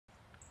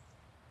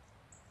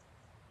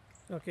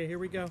Okay, here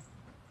we go.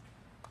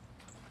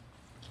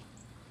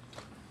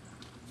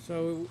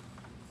 So,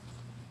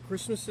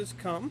 Christmas has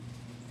come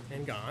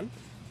and gone,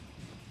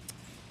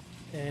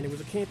 and it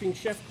was a Camping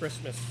Chef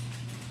Christmas.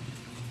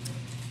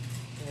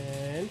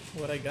 And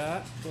what I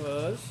got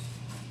was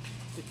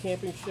the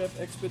Camping Chef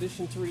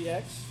Expedition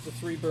 3X, the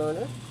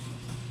 3-burner.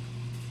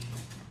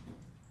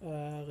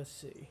 Let's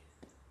see.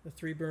 The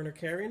 3-burner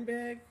carrying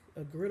bag,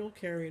 a griddle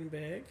carrying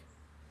bag,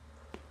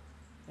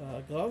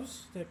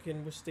 gloves that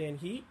can withstand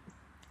heat,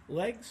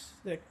 legs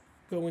that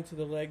go into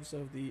the legs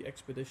of the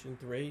Expedition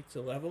 3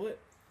 to level it,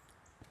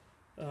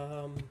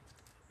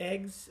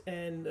 eggs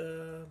and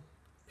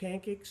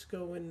pancakes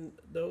go in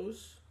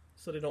those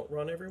so they don't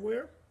run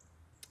everywhere,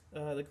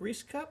 the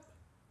grease cup,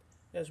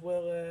 as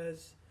well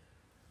as,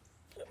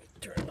 let me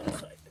turn it on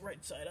the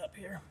right side up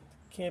here,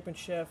 Camping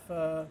Chef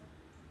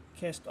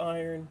cast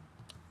iron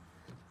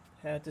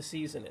had to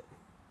season it.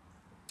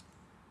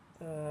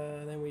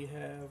 Then we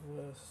have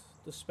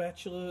the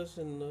spatulas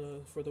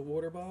and for the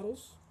water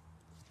bottles.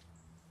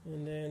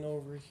 And then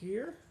over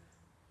here,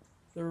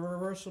 the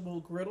reversible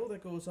griddle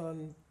that goes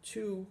on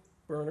two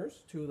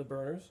of the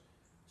burners.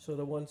 So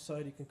the one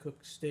side you can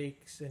cook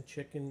steaks and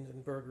chickens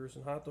and burgers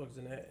and hot dogs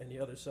in that, and the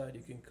other side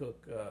you can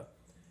cook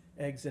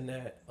eggs in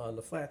that on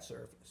the flat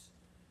surface.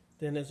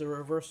 Then there's a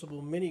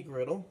reversible mini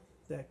griddle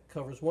that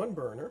covers one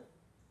burner.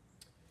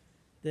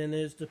 Then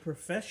there's the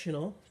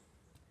professional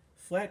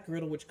flat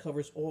griddle, which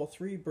covers all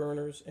 3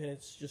 burners, and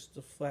it's just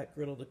a flat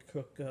griddle to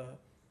cook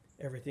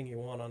everything you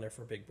want on there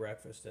for a big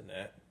breakfast and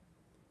that.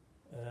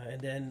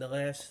 And then the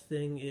last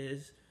thing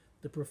is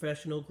the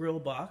professional grill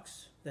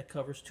box that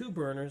covers 2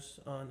 burners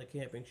on the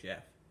Camping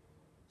Chef.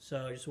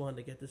 So I just wanted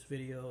to get this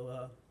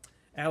video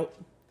out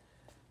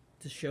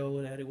to show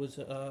that it was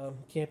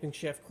Camping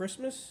Chef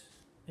Christmas,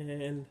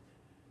 and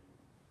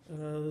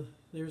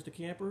there's the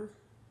camper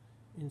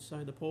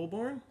inside the pole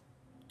barn,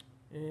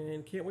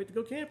 and can't wait to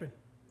go camping.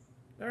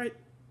 All right,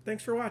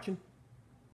 thanks for watching.